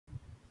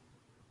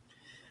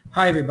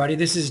Hi, everybody.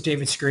 This is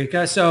David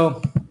Skrika.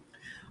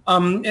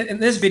 In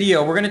this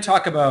video, we're going to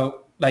talk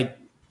about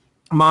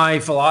my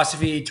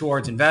philosophy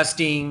towards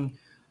investing,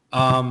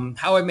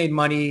 how I made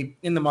money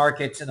in the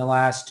markets in the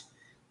last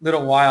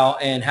little while,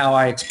 and how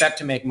I expect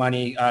to make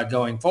money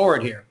going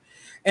forward here.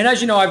 And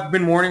as you know, I've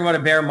been warning about a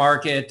bear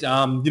market.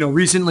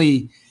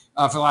 Recently,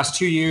 for the last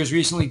 2 years,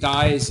 recently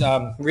guys,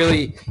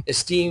 really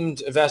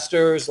esteemed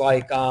investors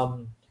like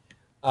Carl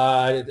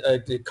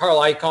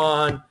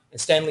Icahn and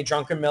Stanley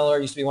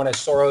Druckenmiller, used to be one of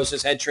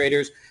Soros's head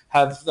traders,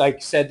 have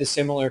said the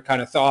similar kind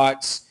of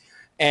thoughts.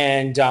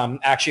 And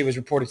actually, it was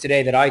reported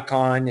today that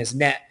Icahn is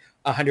net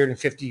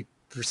 150%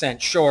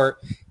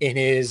 short in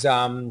his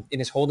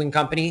holding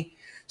company.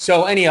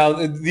 So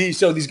anyhow,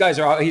 these guys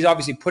he's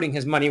obviously putting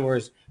his money where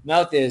his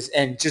mouth is.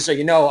 And just so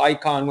you know,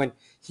 Icahn, when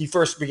he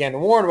first began to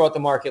warn about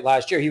the market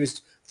last year, he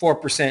was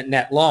 4%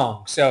 net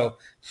long. So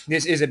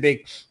this is a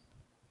big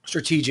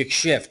strategic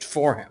shift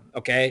for him.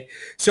 Okay.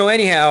 So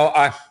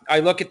anyhow, I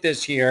look at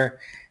this here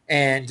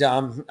and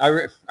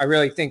I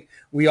really think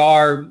we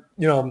are,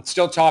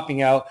 still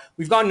topping out.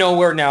 We've gone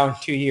nowhere now in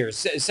 2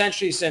 years.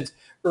 Essentially since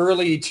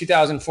early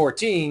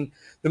 2014,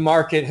 the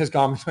market has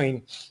gone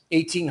between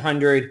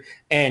 1,800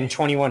 and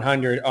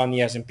 2,100 on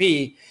the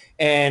S&P.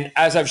 And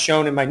as I've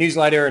shown in my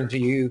newsletter and to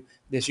you,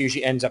 this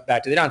usually ends up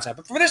back to the downside.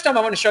 But for this time,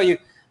 I want to show you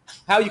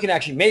how you can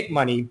actually make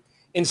money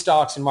in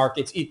stocks and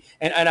markets,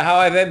 and how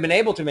I've been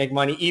able to make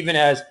money even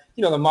as,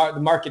 the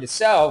market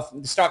itself,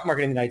 the stock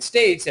market in the United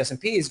States, the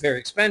S&P, is very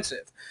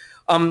expensive.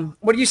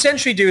 What you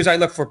essentially do is I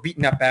look for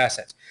beaten up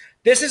assets.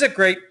 This is a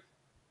great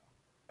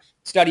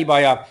study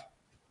by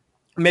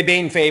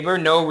Mebane Faber,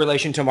 no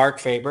relation to Mark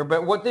Faber,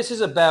 but what this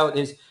is about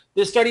is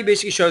this study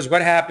basically shows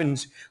what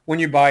happens when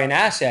you buy an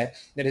asset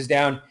that is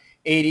down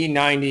 80,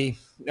 90%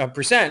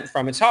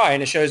 from its high.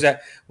 And it shows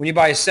that when you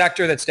buy a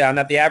sector that's down,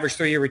 that the average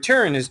 3-year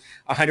return is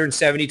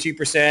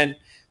 172%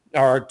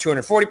 or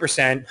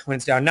 240% when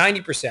it's down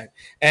 90%.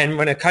 And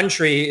when a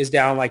country is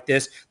down like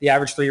this, the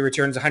average 3-year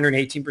return is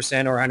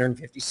 118% or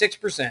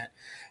 156%.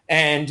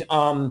 And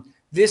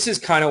this is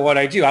kind of what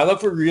I do. I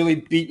look for really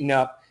beaten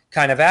up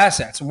kind of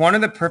assets. One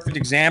of the perfect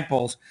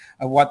examples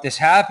of what this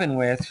happened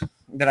with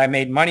that I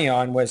made money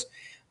on was,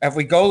 if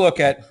we go look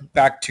at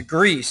back to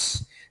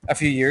Greece a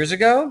few years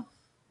ago,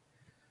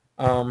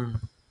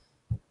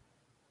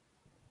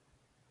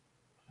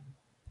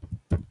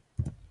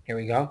 here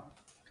we go.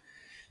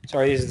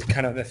 Sorry, these are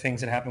kind of the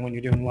things that happen when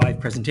you're doing live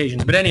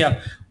presentations. But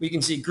anyhow, we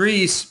can see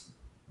Greece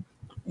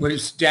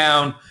was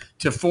down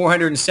to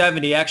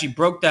 470, actually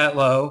broke that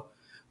low.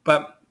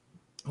 But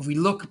if we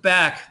look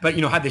back,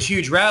 had this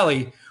huge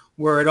rally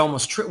where it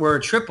almost where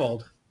it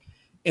tripled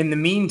in the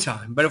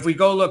meantime. But if we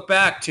go look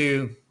back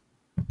to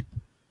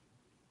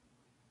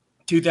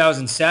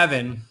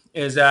 2007,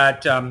 is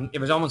that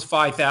it was almost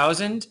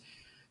 5,000.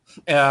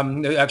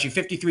 Actually,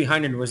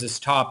 5,300 was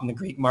its top in the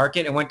Greek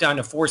market. It went down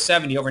to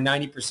 470, over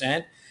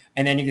 90%.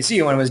 And then you can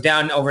see when it was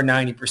down over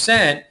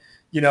 90%,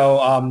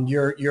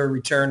 your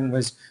return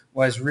was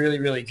really,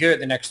 really good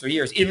the next 3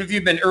 years. Even if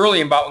you've been early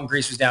and bought when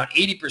Greece was down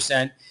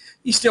 80%,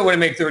 you still would have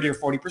made 30 or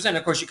 40%.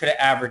 Of course, you could have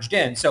averaged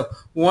in. So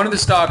one of the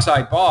stocks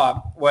I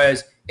bought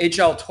was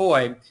HL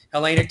Toy,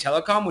 Hellenic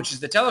Telecom, which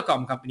is the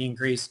telecom company in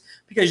Greece,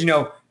 because,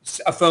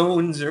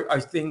 phones are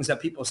things that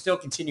people still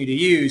continue to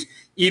use,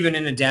 even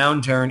in a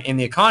downturn in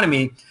the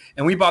economy.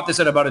 And we bought this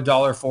at about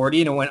 $1.40,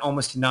 and it went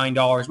almost to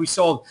 $9. We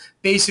sold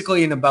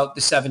basically in about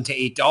the $7 to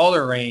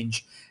 $8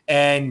 range.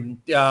 And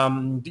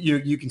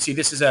you can see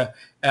this is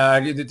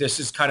this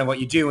is kind of what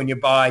you do when you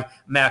buy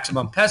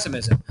maximum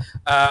pessimism.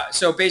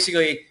 So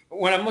basically,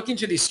 when I'm looking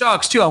to these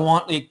stocks too, I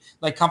want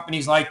like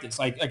companies like this,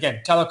 like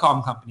again,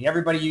 telecom company,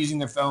 everybody using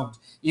their phones,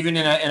 even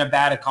in a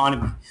bad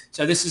economy.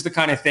 So this is the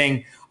kind of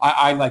thing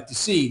I like to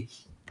see.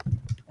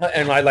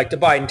 And I like to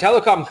buy. And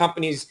telecom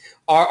companies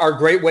are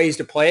great ways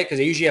to play it because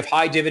they usually have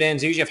high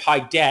dividends, they usually have high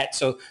debt,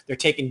 so they're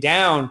taken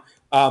down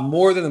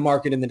more than the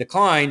market in the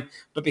decline.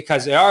 But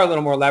because they are a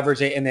little more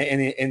leveraged in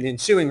the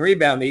ensuing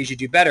rebound, they usually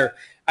do better.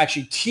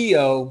 Actually,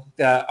 TIO,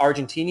 the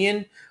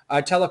Argentinian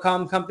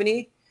telecom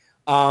company,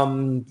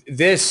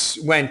 this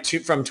went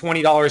from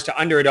 $20 to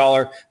under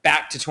 $1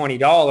 back to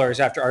 $20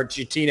 after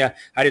Argentina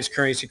had its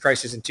currency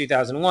crisis in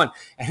 2001.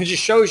 And it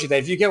just shows you that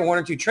if you get one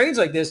or two trades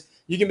like this,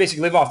 you can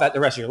basically live off that the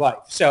rest of your life.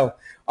 So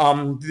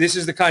this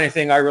is the kind of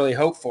thing I really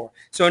hope for.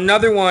 So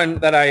another one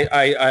that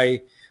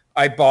I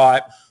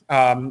bought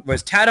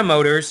was Tata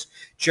Motors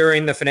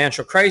during the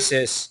financial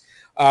crisis.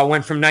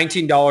 Went from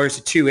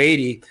 $19 to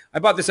 $280. I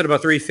bought this at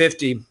about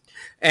 $350.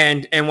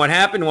 And what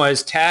happened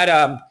was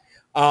Tata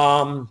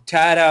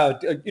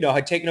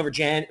had taken over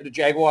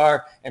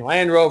Jaguar and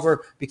Land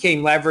Rover,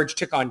 became leveraged,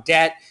 took on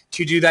debt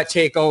to do that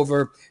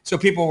takeover. So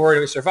people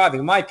were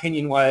surviving. My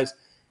opinion was,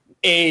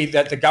 A,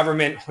 that the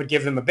government would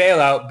give them a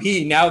bailout.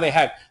 B, now they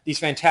had these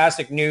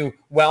fantastic new,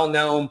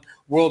 well-known,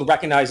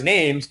 world-recognized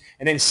names.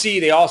 And then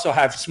C, they also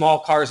have small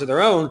cars of their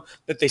own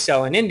that they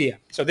sell in India.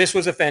 So this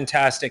was a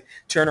fantastic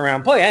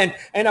turnaround play.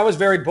 And I was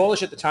very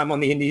bullish at the time on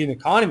the Indian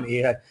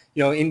economy.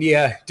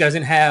 India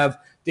doesn't have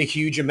the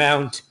huge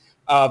amount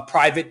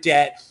private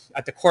debt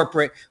at the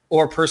corporate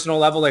or personal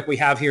level like we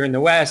have here in the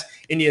West.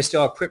 India is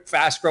still a quick,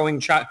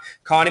 fast-growing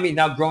economy,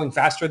 now growing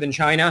faster than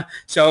China.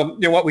 So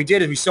what we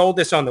did is we sold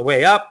this on the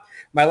way up.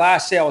 My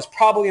last sale was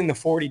probably in the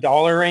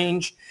 $40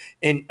 range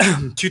in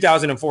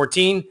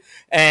 2014,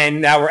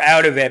 and now we're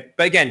out of it.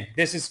 But again,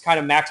 this is kind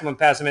of maximum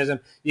pessimism.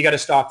 You got a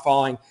stock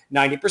falling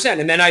 90%.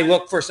 And then I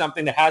look for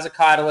something that has a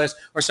catalyst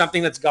or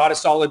something that's got a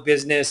solid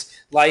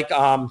business like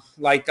a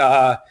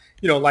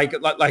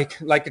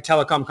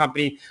telecom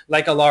company,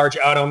 like a large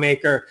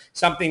automaker,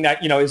 something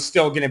that, is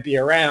still going to be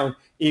around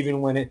even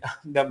when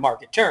the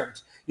market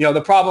turns.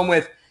 The problem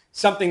with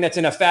something that's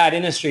in a fad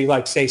industry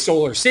like, say,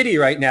 Solar City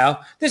right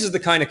now, this is the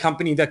kind of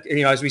company that,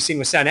 as we've seen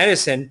with San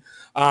Edison,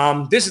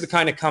 this is the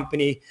kind of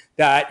company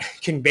that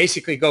can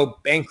basically go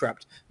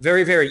bankrupt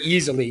very, very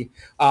easily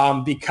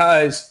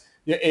because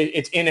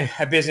it's in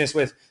a business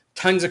with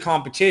tons of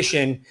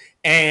competition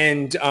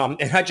and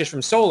not just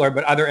from solar,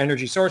 but other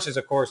energy sources,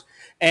 of course,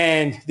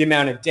 and the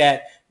amount of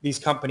debt these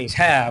companies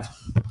have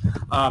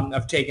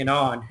taken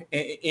on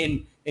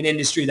in an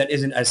industry that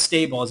isn't as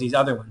stable as these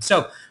other ones.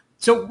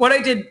 So what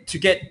I did to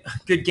get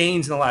good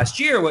gains in the last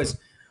year was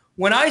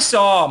when I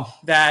saw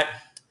that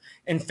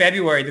in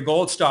February, the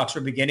gold stocks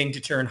were beginning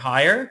to turn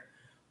higher,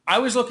 I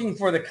was looking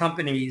for the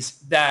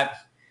companies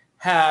that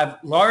have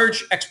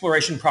large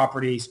exploration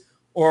properties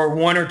or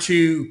one or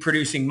two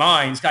producing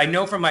mines. I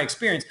know from my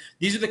experience,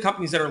 these are the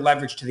companies that are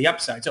leveraged to the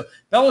upside. So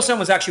Bellowsun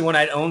was actually one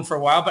I'd owned for a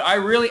while, but I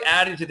really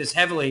added to this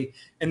heavily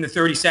in the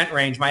 30-cent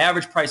range. My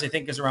average price, I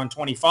think, is around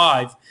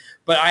 25,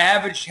 but I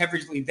averaged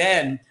heavily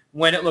then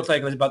when it looked like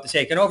it was about to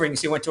take it over. You can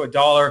see it went to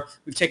 $1.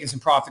 We've taken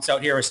some profits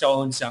out here. I still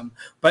own some.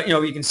 But,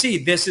 you can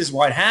see this is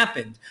what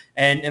happened.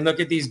 And look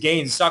at these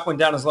gains. The stock went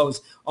down as low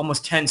as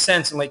almost 10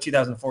 cents in late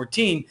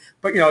 2014.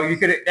 But, you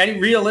could, and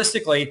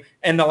realistically,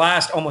 in the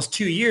last almost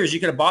 2 years,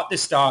 you could have bought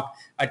this stock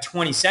at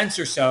 20 cents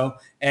or so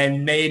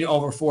and made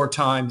over 4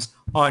 times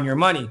on your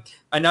money.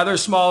 Another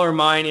smaller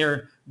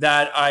miner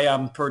that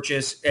I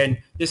purchased, and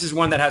this is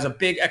one that has a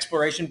big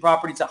exploration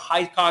property. It's a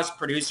high-cost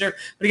producer.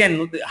 But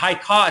again, high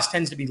cost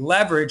tends to be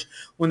leveraged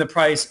when the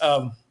price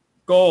of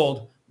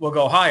gold will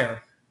go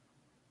higher.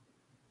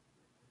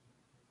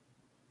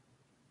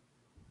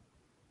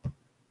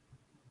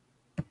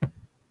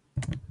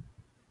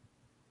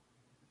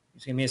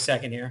 Just give me a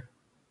second here.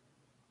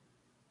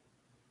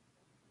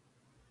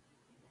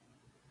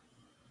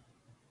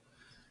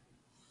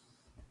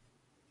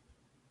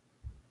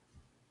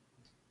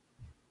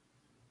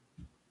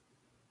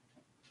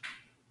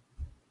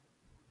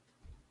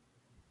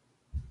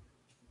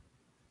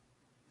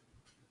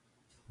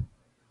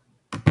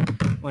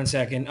 One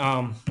second.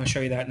 I'll show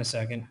you that in a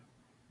second.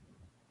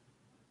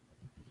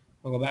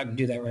 We'll go back and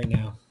do that right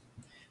now.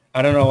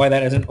 I don't know why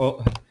that isn't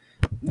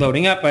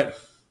loading up, but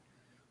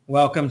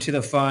welcome to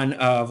the fun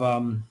of,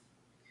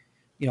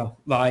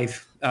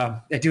 live,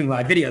 doing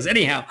live videos.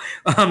 Anyhow,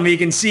 you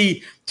can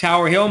see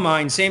Tower Hill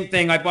Mine, same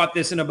thing. I bought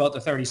this in about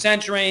the 30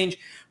 cents range.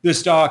 The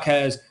stock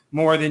has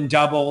more than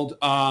doubled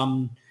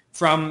from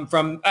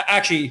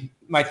actually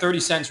my 30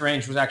 cents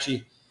range was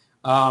actually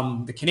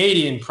the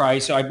Canadian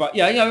price. So I bought,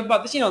 I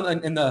bought this,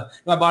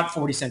 I bought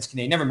 40 cents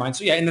Canadian, never mind.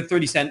 So in the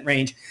 30-cent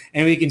range,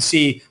 and we can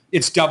see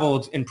it's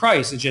doubled in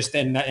price. It's just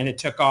then, and it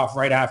took off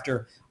right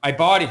after I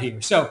bought it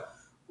here. So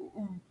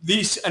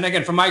these, and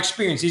again, from my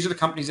experience, these are the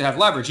companies that have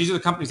leverage. These are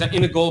the companies that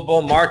in a gold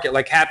bull market,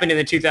 like happened in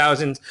the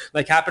 2000s,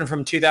 like happened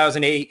from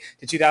 2008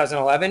 to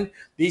 2011,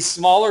 these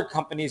smaller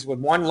companies with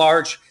one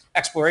large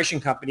exploration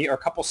company or a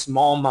couple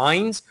small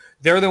mines,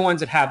 they're the ones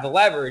that have the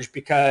leverage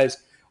because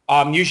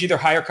usually they're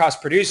higher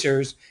cost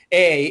producers,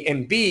 A,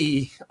 and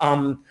B,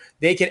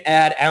 they can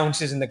add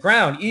ounces in the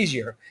ground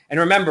easier. And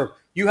remember,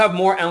 you have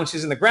more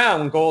ounces in the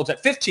ground when gold's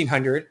at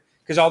 1,500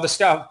 because all of a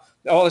sudden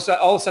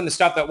the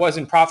stuff that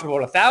wasn't profitable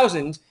at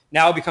 1,000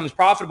 now becomes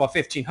profitable at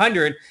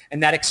 1,500,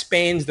 and that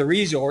expands the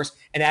resource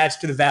and adds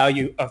to the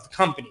value of the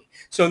company.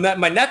 So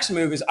my next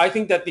move is I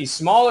think that these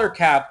smaller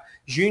cap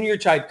junior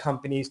type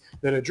companies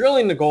that are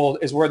drilling the gold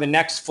is where the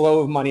next flow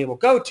of money will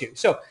go to.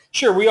 So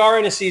sure, we are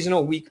in a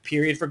seasonal weak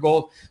period for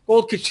gold.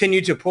 Gold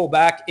continued to pull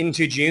back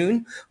into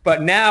June,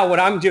 but now what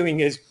I'm doing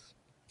is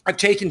I've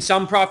taken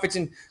some profits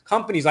in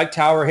companies like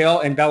Tower Hill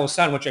and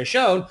Bellowsun, which I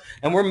showed,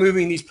 and we're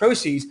moving these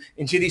proceeds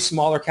into these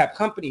smaller cap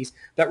companies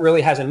that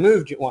really hasn't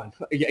moved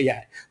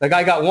yet. Like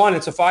I got one,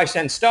 it's a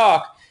 5-cent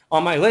stock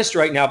on my list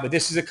right now, but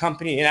this is a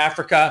company in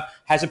Africa,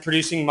 has a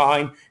producing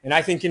mine, and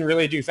I think can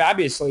really do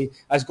fabulously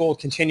as gold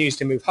continues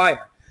to move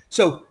higher.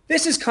 So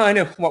this is kind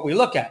of what we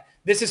look at.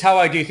 This is how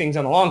I do things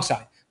on the long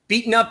side.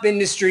 Beaten up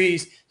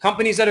industries,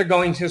 companies that are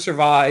going to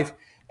survive,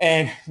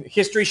 and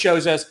history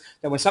shows us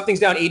that when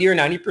something's down 80 or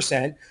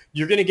 90%,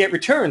 you're going to get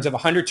returns of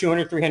 100,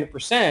 200,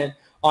 300%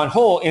 on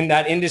whole in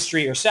that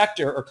industry or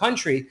sector or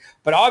country.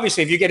 But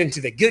obviously, if you get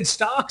into the good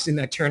stocks in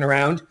that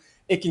turnaround,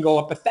 it can go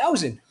up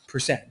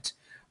 1,000%.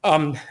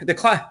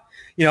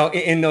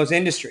 In those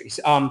industries.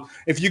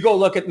 If you go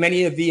look at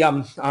many of the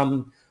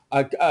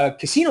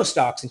casino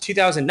stocks in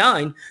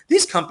 2009,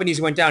 these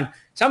companies went down,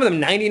 some of them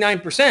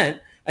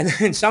 99%, and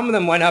then some of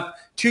them went up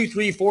 2,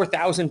 3,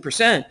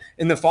 4,000%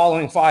 in the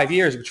following 5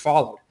 years, which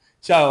followed.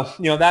 So,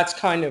 that's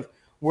kind of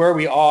where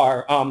we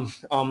are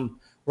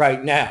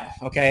right now.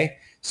 Okay.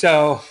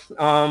 So,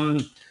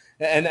 and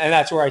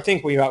that's where I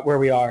think where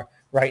we are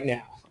right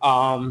now.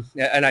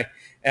 And I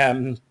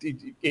am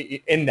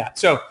in that.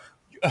 So,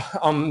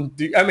 I'm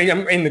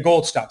in the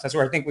gold stocks. That's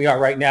where I think we are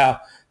right now,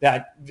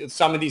 that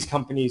some of these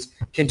companies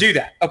can do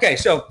that. Okay.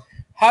 So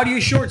how do you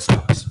short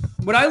stocks?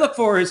 What I look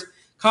for is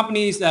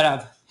companies that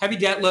have heavy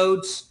debt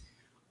loads,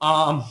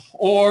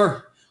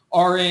 or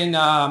are in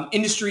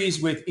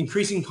industries with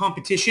increasing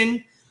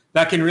competition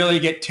that can really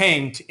get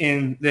tanked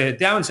in the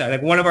downside.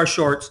 Like one of our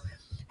shorts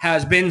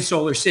has been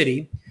Solar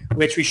City,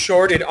 which we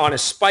shorted on a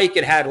spike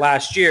it had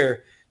last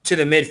year to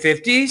the mid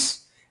 50s.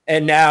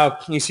 And now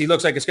you see,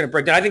 looks like it's going to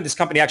break down. I think this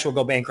company actually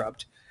will go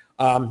bankrupt.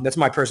 That's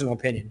my personal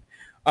opinion.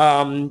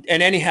 And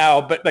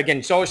anyhow, but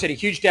again, Solar City,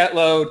 huge debt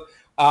load.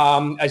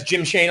 As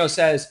Jim Shano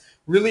says,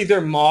 really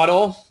their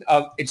model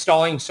of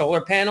installing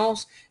solar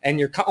panels and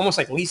you're almost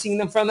like leasing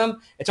them from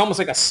them. It's almost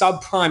like a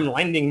subprime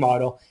lending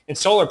model in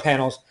solar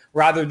panels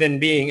rather than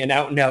being an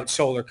out-and-out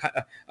solar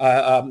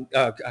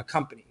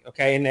company,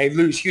 okay? And they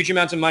lose huge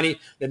amounts of money.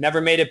 They've never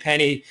made a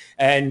penny,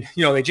 and,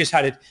 they just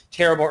had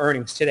terrible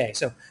earnings today.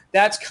 So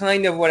that's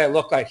kind of what I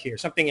look like here.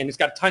 Something, and it's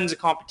got tons of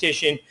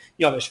competition.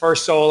 There's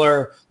First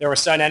Solar. There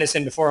was Sun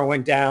Edison before it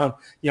went down.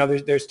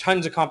 There's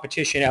tons of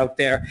competition out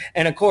there.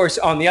 And, of course,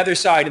 on the other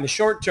side, in the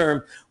short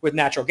term, with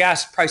natural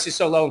gas prices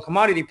so low and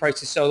commodity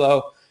prices so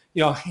low,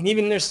 and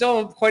even there's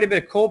still quite a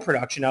bit of coal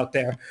production out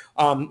there.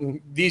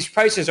 These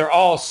prices are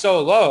all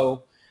so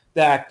low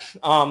that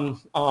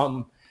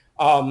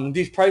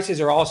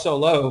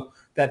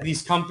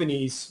these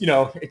companies,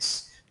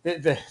 it's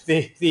the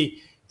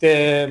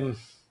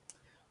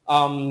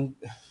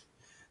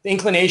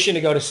inclination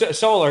to go to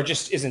solar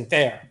just isn't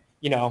there.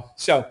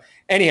 So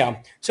anyhow,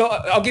 so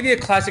I'll give you a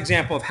classic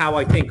example of how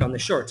I think on the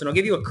shorts, and I'll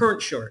give you a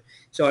current short.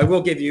 So I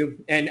will give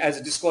you, and as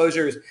a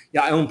disclosure,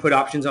 I own put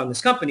options on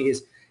this company,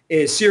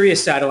 is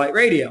Sirius Satellite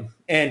Radio.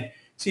 And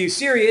see,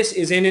 Sirius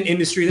is in an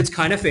industry that's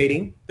kind of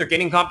fading. They're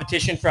getting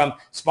competition from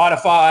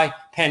Spotify,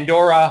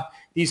 Pandora,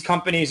 these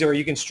companies where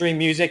you can stream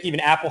music. Even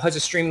Apple has a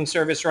streaming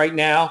service right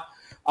now.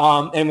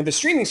 And with the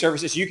streaming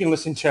services, you can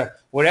listen to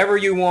whatever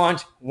you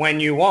want, when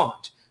you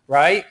want,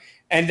 right?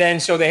 And then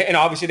and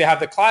obviously they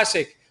have the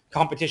classic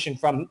competition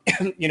from,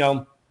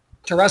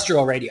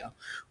 terrestrial radio,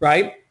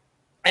 right?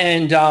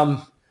 And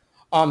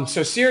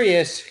so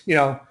Sirius,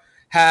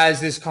 has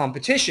this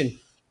competition.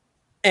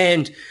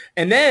 And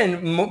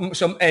then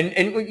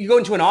you go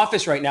into an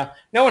office right now,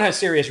 no one has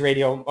Sirius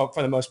radio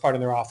for the most part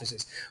in their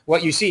offices.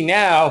 What you see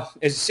now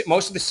is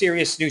most of the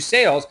Sirius new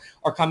sales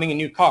are coming in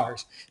new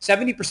cars.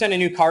 70% of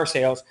new car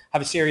sales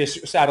have a Sirius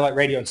satellite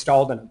radio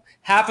installed in them.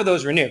 Half of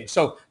those are new.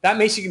 So that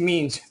basically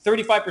means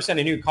 35%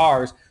 of new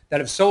cars that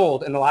have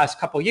sold in the last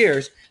couple of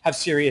years have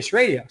Sirius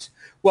radios.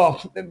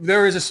 Well,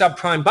 there is a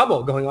subprime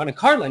bubble going on in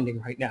car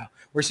lending right now.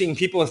 We're seeing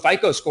people with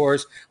FICO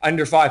scores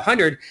under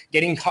 500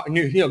 getting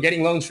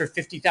loans for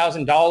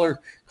 $50,000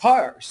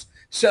 cars.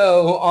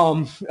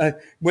 So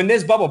when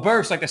this bubble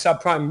bursts, like a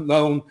subprime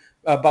loan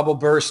bubble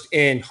burst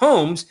in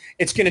homes,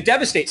 it's going to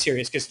devastate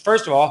Sirius because,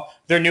 first of all,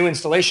 their new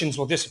installations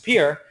will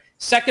disappear.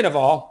 Second of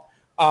all,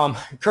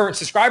 current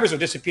subscribers will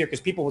disappear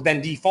because people will then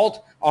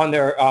default on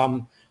their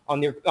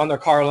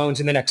car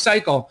loans in the next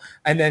cycle.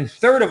 And then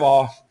third of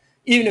all,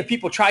 even if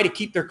people try to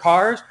keep their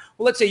cars,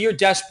 well, let's say you're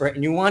desperate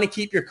and you want to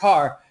keep your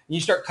car and you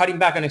start cutting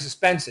back on its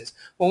expenses.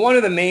 Well, one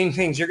of the main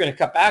things you're going to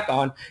cut back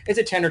on is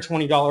a $10 or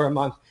 $20 a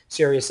month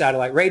Sirius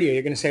satellite radio.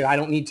 You're going to say, I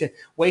don't need to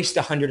waste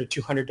 $100 or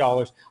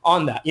 $200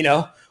 on that.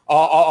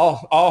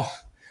 I'll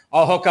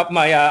hook up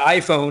my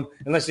iPhone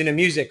and listen to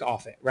music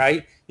off it,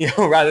 right?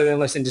 Rather than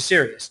listen to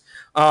Sirius.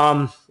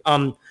 So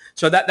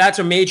that's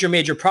a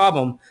major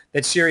problem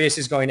that Sirius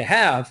is going to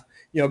have,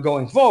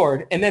 going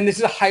forward. And then this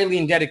is a highly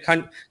indebted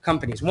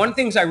companies. One of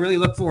the things I really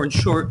look for in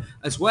short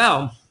as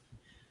well,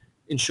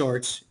 in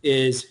shorts,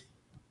 is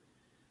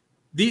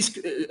these,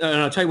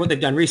 and I'll tell you what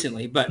they've done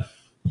recently, but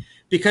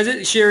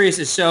because Sirius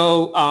is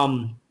so,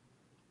 I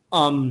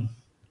wanted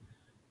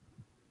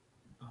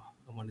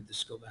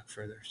this to go back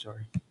further,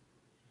 sorry.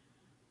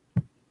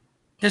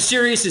 Because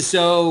Sirius is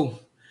so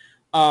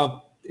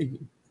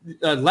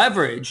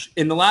leveraged,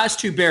 in the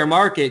last two bear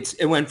markets,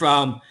 it went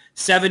from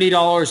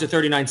 $70 to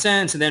 39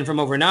 cents, and then from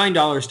over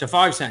 $9 to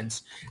 5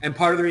 cents. And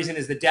part of the reason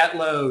is the debt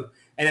load.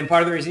 And then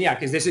part of the reason,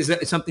 because this is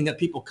something that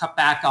people cut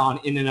back on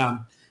in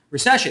a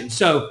recession.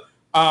 So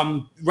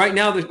right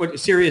now, what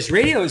Sirius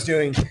Radio is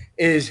doing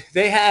is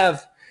they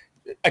have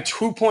a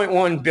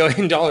 $2.1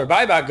 billion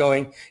buyback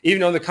going, even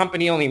though the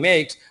company only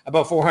makes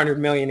about $400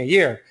 million a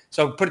year.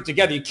 So put it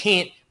together, you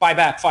can't buy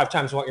back 5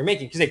 times what you're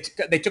making because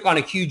they took on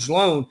a huge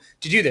loan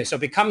to do this. So it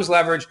becomes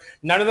leverage.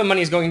 None of the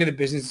money is going into the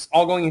business. It's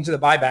all going into the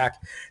buyback.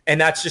 And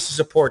that's just to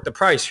support the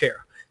price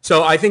here.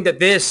 So I think that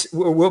this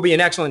will be an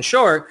excellent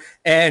short.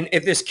 And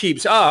if this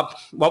keeps up,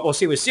 what we'll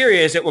see with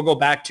Sirius, it will go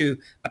back to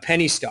a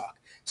penny stock.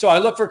 So I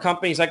look for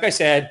companies, like I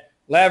said,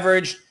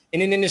 leveraged,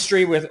 in an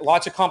industry with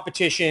lots of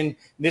competition.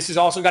 This has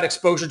also got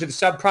exposure to the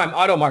subprime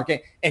auto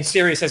market, and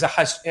Sirius has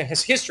a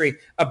history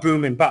of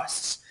boom and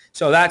busts.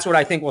 So that's what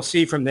I think we'll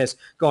see from this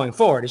going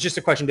forward. It's just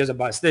a question, does it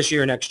bust this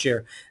year, next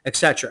year, et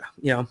cetera,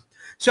 you know?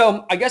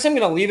 So I guess I'm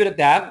going to leave it at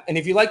that. And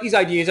if you like these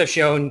ideas I've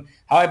shown,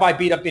 how I buy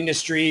beat up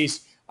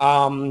industries,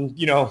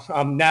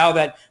 now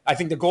that I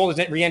think the goal is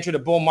to re-enter the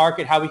bull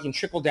market, how we can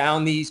trickle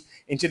down these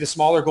into the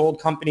smaller gold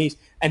companies.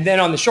 And then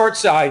on the short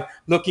side,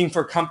 looking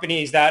for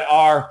companies that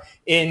are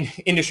in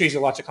industries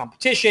with lots of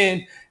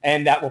competition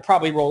and that will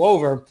probably roll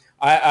over.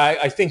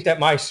 I think that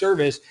my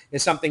service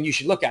is something you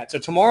should look at. So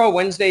tomorrow,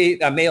 Wednesday,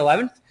 May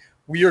 11th,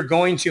 we are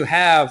going to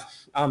have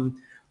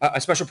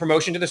a special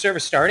promotion to the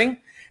service starting.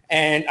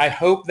 And I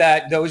hope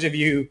that those of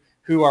you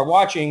who are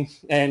watching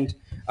and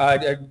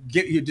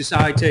you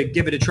decide to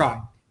give it a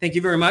try. Thank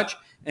you very much,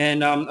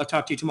 and I'll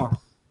talk to you tomorrow.